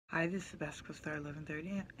Hi, this is Basketball Star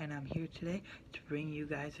 1130, and I'm here today to bring you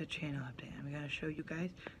guys a channel update. I'm going to show you guys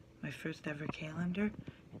my first ever calendar,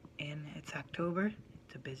 and it's October.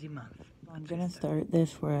 It's a busy month. I'm going to start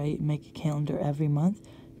this where I make a calendar every month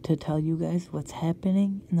to tell you guys what's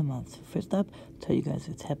happening in the month. So first up, I'll tell you guys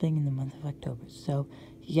what's happening in the month of October. So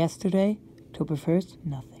yesterday, October 1st,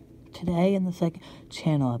 nothing. Today, in the second,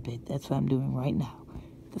 channel update. That's what I'm doing right now.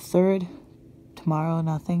 The third, tomorrow,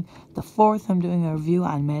 nothing. The 4th, I'm doing a review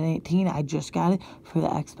on Madden 18. I just got it for the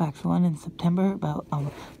Xbox One in September, about a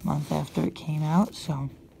month after it came out, so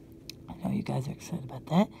I know you guys are excited about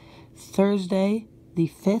that. Thursday, the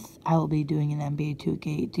 5th, I will be doing an NBA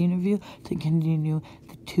 2K18 review to continue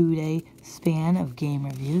the 2-day span of game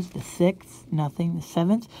reviews. The 6th, nothing. The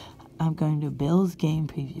 7th, I'm going to do Bills game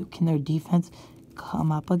preview. Can their defense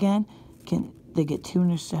come up again? Can they get 2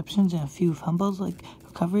 interceptions and a few fumbles like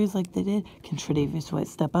recoveries like they did? Can Tre'Davious White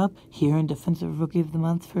step up? Here in Defensive Rookie of the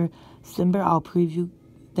Month for Simber, I'll preview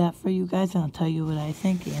that for you guys, and I'll tell you what I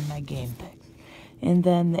think and my game picks. And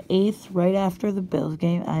then the 8th, right after the Bills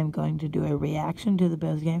game, I'm going to do a reaction to the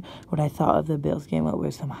Bills game, what I thought of the Bills game, what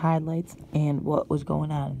were some highlights, and what was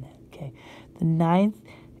going on in that, okay? The 9th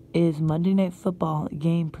is Monday Night Football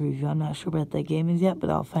game preview. I'm not sure what that game is yet, but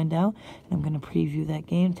I'll find out, and I'm going to preview that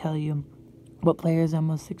game, tell you what players I'm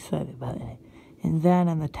most excited about in it. And then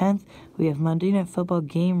on the 10th, we have Monday Night Football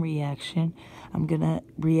game reaction. I'm going to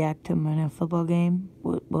react to Monday Night Football game.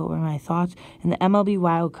 What were my thoughts? And the MLB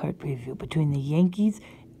wildcard preview between the Yankees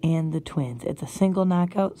and the Twins. It's a single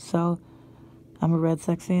knockout, so I'm a Red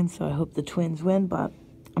Sox fan, so I hope the Twins win, but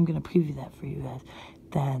I'm going to preview that for you guys.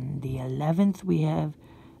 Then the 11th, we have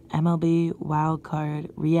MLB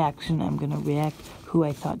wildcard reaction. I'm going to react who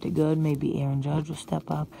I thought did good. Maybe Aaron Judge will step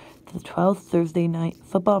up. The 12th, Thursday night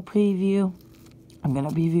football preview. I'm going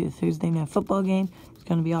to preview the Thursday night football game. It's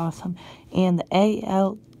going to be awesome. And the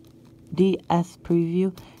ALDS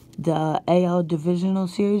preview. The AL Divisional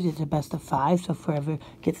Series is a best of 5, so whoever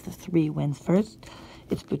gets the 3 wins first.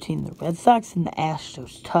 It's between the Red Sox and the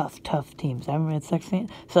Astros. Tough teams. I'm a Red Sox fan,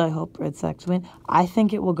 so I hope Red Sox win. I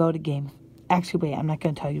think it will go to game. Actually, wait, I'm not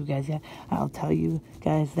going to tell you guys yet. I'll tell you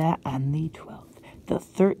guys that on the 12th. The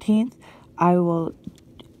 13th, I will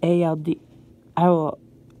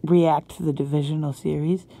react to the Divisional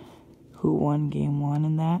Series, who won Game 1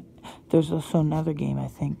 in that. There's also another game, I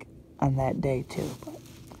think, on that day, too.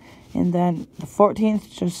 And then the 14th,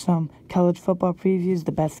 just some college football previews,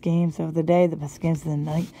 the best games of the day, the best games of the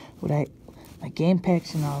night, my game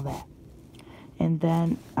picks and all that. And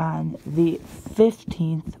then on the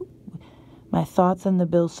 15th, my thoughts on the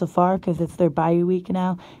Bills so far, because it's their bye week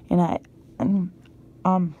now, and I'm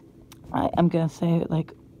going to say,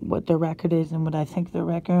 like, what their record is and what I think their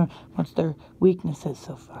record, what's their weaknesses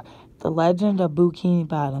so far. The Legend of Bikini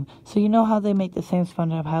Bottom. So you know how they make the same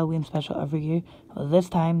SpongeBob Halloween special every year? Well, this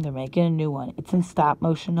time they're making a new one. It's in stop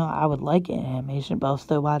motion now. I would like it in animation, but I'll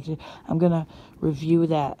still watch it. I'm going to review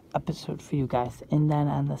that episode for you guys. And then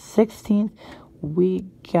on the 16th, we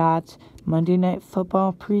got Monday Night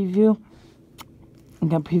Football preview. I'm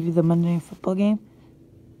going to preview the Monday Night Football game.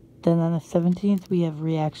 Then on the 17th, we have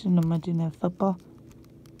reaction to Monday Night Football.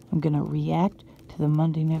 I'm going to react to the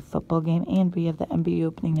Monday Night Football game, and we have the NBA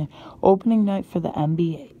opening night. Opening night for the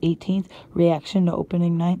NBA 18th, reaction to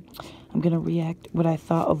opening night. I'm going to react what I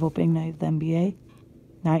thought of opening night of the NBA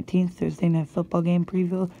 19th, Thursday Night Football game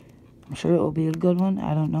preview. I'm sure it will be a good one.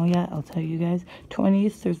 I don't know yet. I'll tell you guys.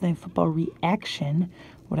 20th, Thursday Night Football reaction.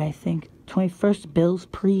 What I think. 21st, Bills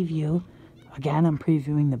preview. Again, I'm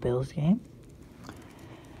previewing the Bills game.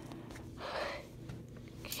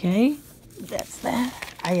 Okay, that's that.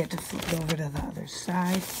 I had to flip over to the other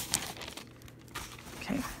side.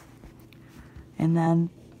 Okay. And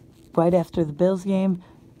then, right after the Bills game,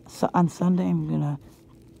 so on Sunday, I'm going to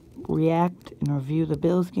react and review the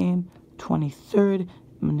Bills game. 23rd,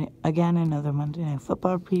 again, another Monday Night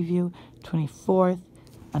Football preview. 24th,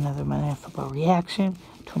 another Monday Night Football reaction.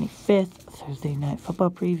 25th, Thursday Night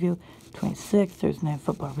Football preview. 26th, Thursday Night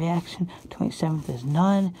Football reaction. 27th is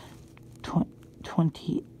none.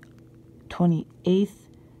 28th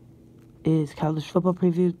is college football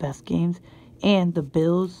previews, best games, and the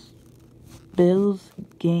Bills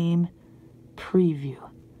game preview.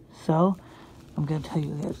 So, I'm going to tell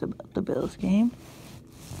you guys about the Bills game.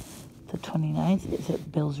 The 29th is a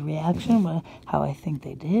Bills reaction, how I think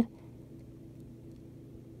they did.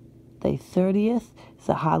 The 30th is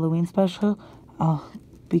a Halloween special. I'll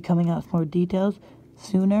be coming out with more details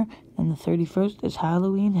sooner. And the 31st is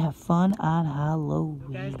Halloween. Have fun on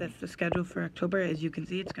Halloween. Guys, that's the schedule for October. As you can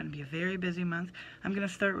see, it's going to be a very busy month. I'm going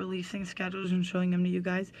to start releasing schedules and showing them to you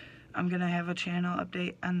guys. I'm going to have a channel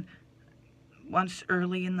update on once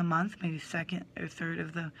early in the month, maybe second or third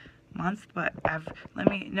of the month. But let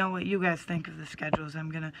me know what you guys think of the schedules. I'm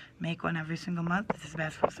gonna make one every single month. This is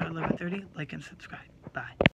Basketball Star 1130. Like and subscribe. Bye.